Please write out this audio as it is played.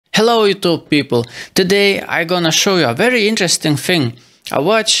Hello YouTube people, today I'm gonna show you a very interesting thing, a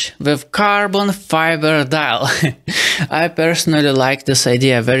watch with carbon fiber dial. I personally like this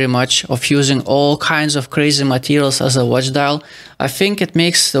idea very much of using all kinds of crazy materials as a watch dial. I think it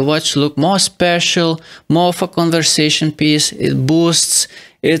makes the watch look more special, more of a conversation piece, it boosts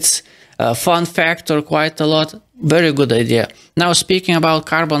its fun factor quite a lot. Very good idea. Now speaking about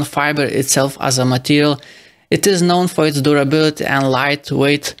carbon fiber itself as a material, it is known for its durability and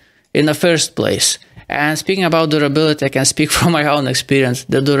lightweight in the first place. And speaking about durability, I can speak from my own experience.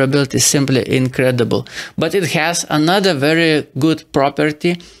 The durability is simply incredible. But it has another very good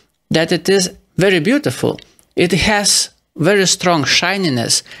property, that it is very beautiful. It has very strong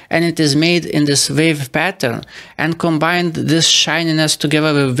shininess, and it is made in this wave pattern. And combined this shininess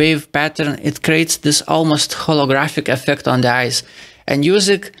together with wave pattern, it creates this almost holographic effect on the eyes. And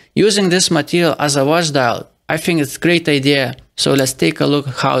using this material as a watch dial, I think it's a great idea. So let's take a look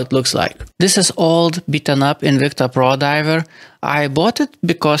how it looks like. This is old beaten up Invicta Pro diver. I bought it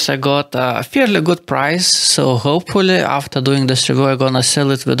because I got a fairly good price. So hopefully after doing this review I'm gonna sell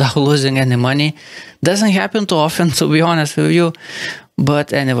it without losing any money. Doesn't happen too often, to be honest with you.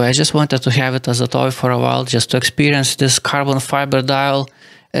 But anyway, I just wanted to have it as a toy for a while, just to experience this carbon fiber dial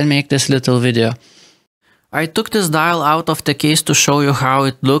and make this little video. I took this dial out of the case to show you how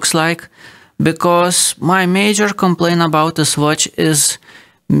it looks like, because my major complaint about this watch is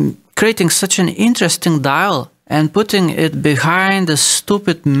creating such an interesting dial and putting it behind the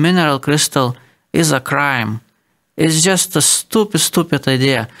stupid mineral crystal is a crime. It's just a stupid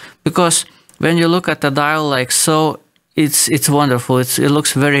idea, because when you look at the dial like so, it's wonderful. It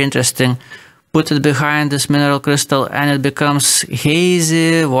looks very interesting. Put it behind this mineral crystal and it becomes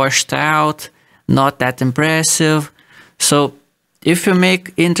hazy, washed out, not that impressive. So if you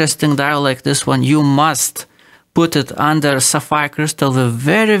make interesting dial like this one, you must put it under sapphire crystal with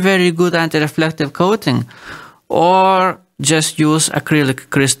very good anti-reflective coating, or just use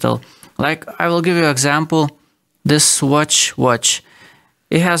acrylic crystal. Like I will give you an example, this watch.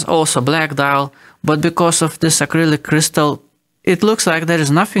 It has also black dial, but because of this acrylic crystal, it looks like there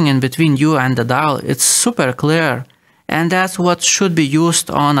is nothing in between you and the dial. It's super clear, and that's what should be used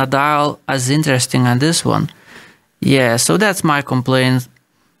on a dial as interesting as this one. Yeah, so that's my complaint.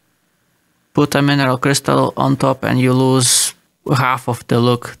 Put a mineral crystal on top and you lose half of the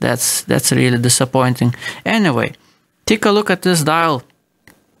look. That's really disappointing. Anyway, take a look at this dial.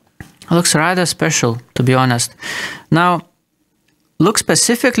 It looks rather special, to be honest. Now, look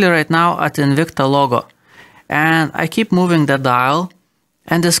specifically right now at the Invicta logo. And I keep moving the dial,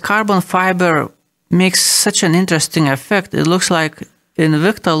 and this carbon fiber makes such an interesting effect. It looks like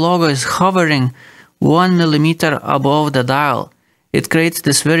Invicta logo is hovering 1 millimeter above the dial. It creates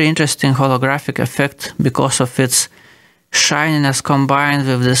this very interesting holographic effect because of its shininess combined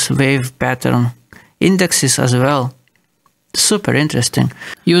with this wave pattern. Indexes as well. Super interesting.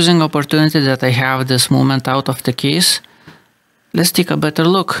 Using opportunity that I have this movement out of the case, let's take a better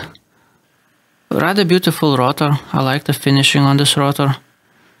look. Rather beautiful rotor. I like the finishing on this rotor.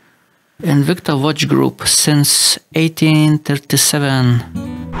 Invicta Watch Group since 1837.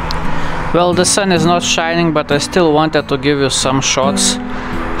 Well, the sun is not shining, but I still wanted to give you some shots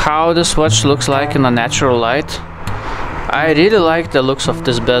how this watch looks like in a natural light. I really like the looks of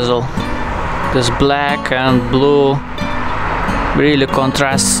this bezel. This black and blue really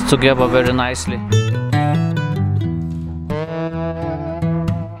contrasts together very nicely.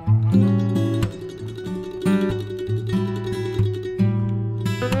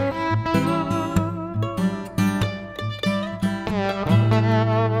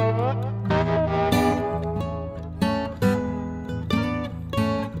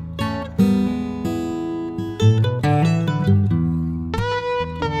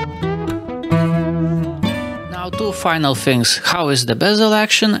 Two final things. How is the bezel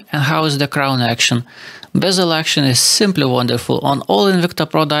action and how is the crown action? Bezel action is simply wonderful. On all Invicta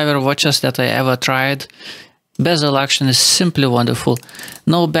Pro diver watches that I ever tried, bezel action is simply wonderful.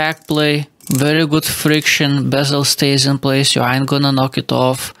 No back play, very good friction, bezel stays in place, you ain't gonna knock it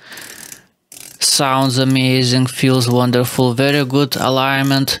off. Sounds amazing, feels wonderful, very good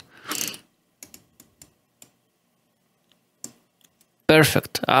alignment.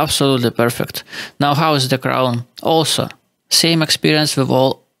 Perfect, absolutely perfect. Now how is the crown? Also, same experience with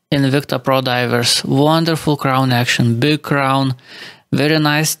all Invicta Pro divers. Wonderful crown action, big crown, very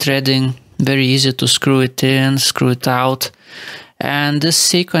nice threading, very easy to screw it in, screw it out. And this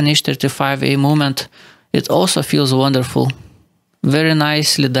Seiko Niche 35A movement, it also feels wonderful. Very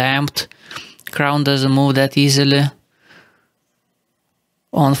nicely damped, crown doesn't move that easily.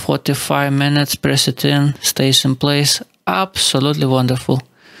 On 45 minutes, press it in, stays in place. Absolutely wonderful.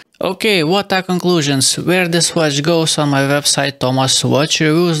 Okay, what are conclusions? Where this watch goes on my website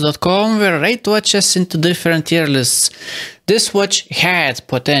thomaswatchreviews.com, where rate watches into different tier lists. This watch had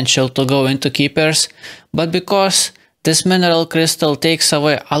potential to go into keepers, but because this mineral crystal takes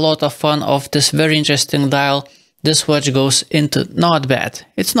away a lot of fun of this very interesting dial, this watch goes into not bad.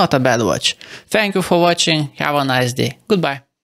 It's not a bad watch. Thank you for watching. Have a nice day. Goodbye.